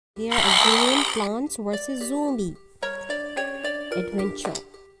Here again, plants versus zombie adventure.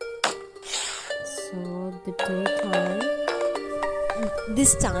 So the daytime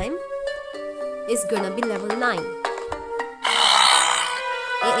this time is gonna be level 9.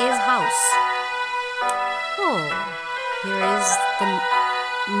 AA's house. Oh, here is the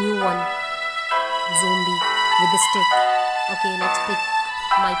new one, zombie with the stick. Okay, let's pick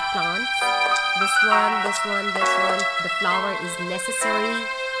my plants. This one. The flower is necessary,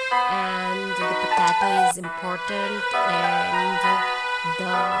 and the potato is important, and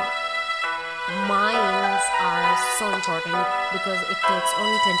the mines are so important because it takes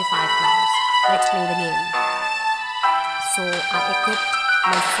only 25 flowers. Let's play the game. So I equipped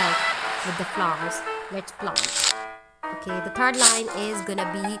myself with the flowers. Let's plant. Okay, the third line is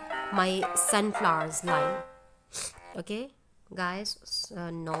gonna be my sunflowers line. Okay, guys,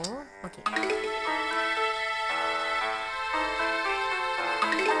 no. Okay.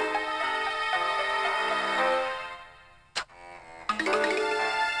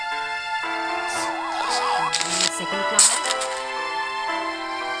 Second flower.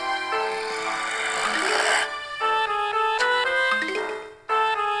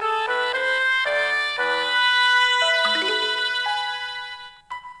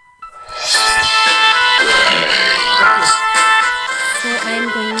 So I am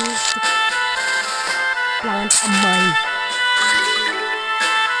going to plant a mine.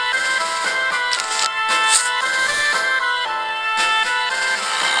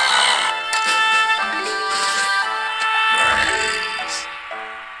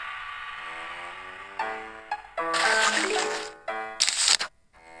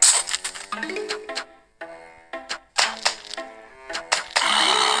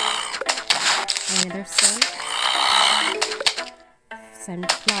 Another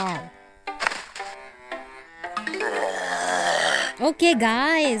sunflower. Okay,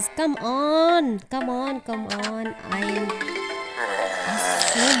 guys, come on. I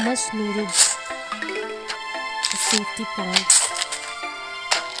so much needed the safety plants.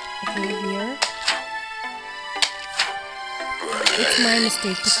 Okay, here. It's my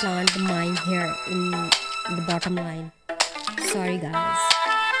mistake to plant the mine here in the bottom line. Sorry, guys.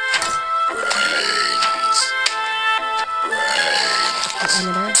 Okay,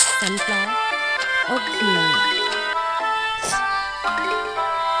 another sunflower. Okay.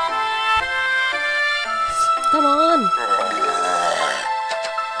 Come on.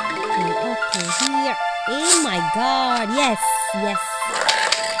 Okay, here. Oh my god. Yes.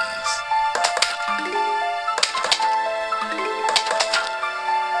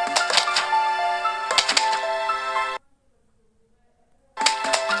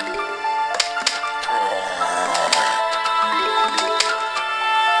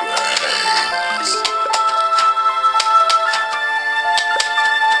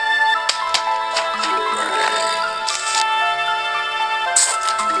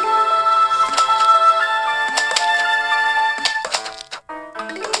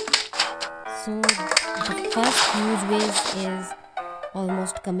 So the first huge wave is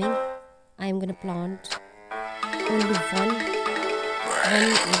almost coming. I am gonna plant only one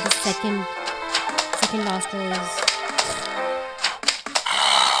with the second last row is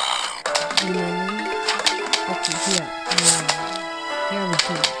remaining. Okay, here we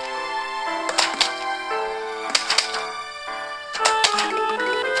go.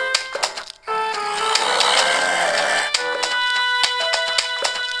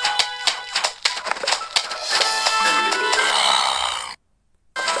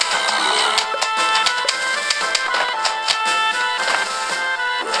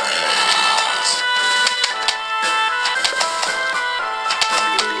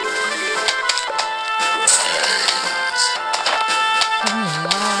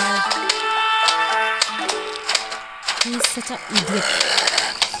 He's such an idiot.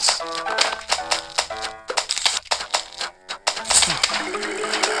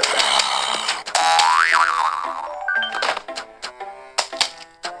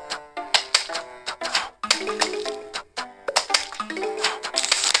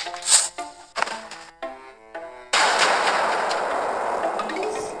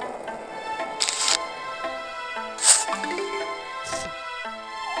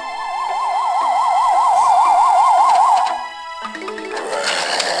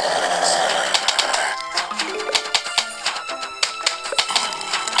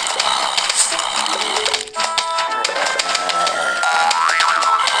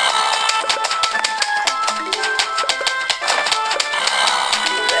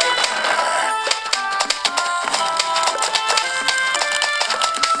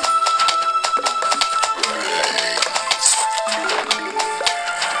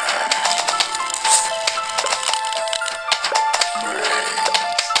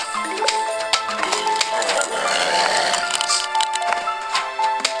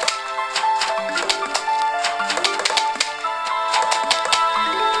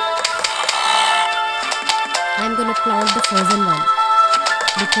 I'm gonna plant the frozen one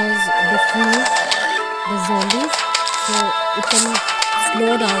because they freeze the zombies, so it can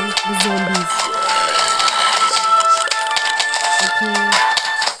slow down the zombies. Okay,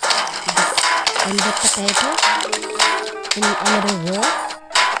 and the potato in another row.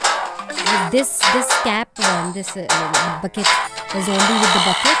 With this cap one, this bucket, the zombie with the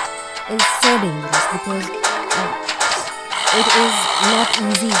bucket is so dangerous because it is not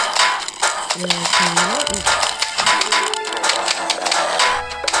easy to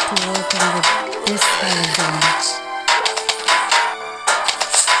work on with this kind of zombie.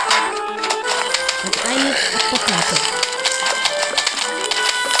 But I need a potato.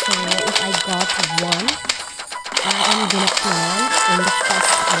 So if I got one, I am gonna plant in the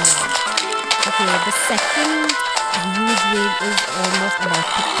first area. Okay, the second huge wave is almost about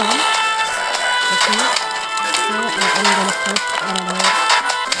to come. Okay, so I am gonna put another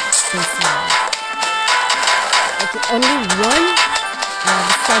this one. Okay, only one. The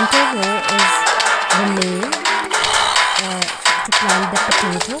center row is remain to plant the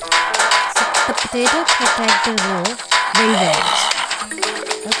potato. So the potato protect the row very well.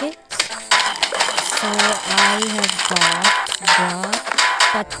 Okay, so I have got the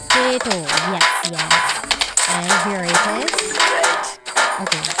potato. Yes, and here it is.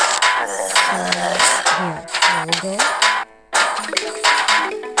 Okay, so here we go.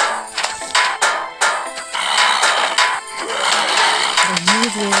 The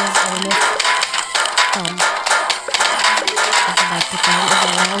huge wave is almost come. It's about to come. It's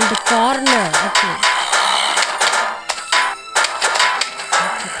around the corner. Okay.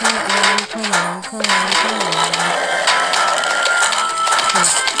 Come on.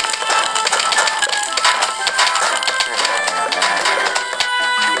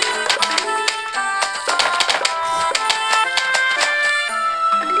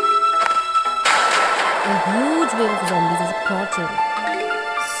 A huge wave of zombies is approaching.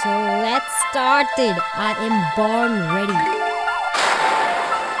 So let's start it. I am born ready.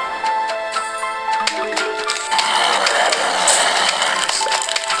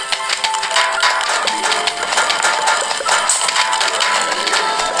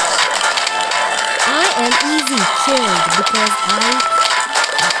 I am easy chilled because I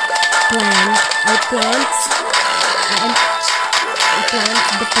plant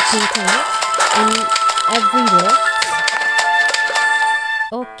the potato in every row.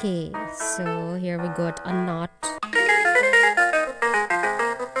 Okay, so here we got a knot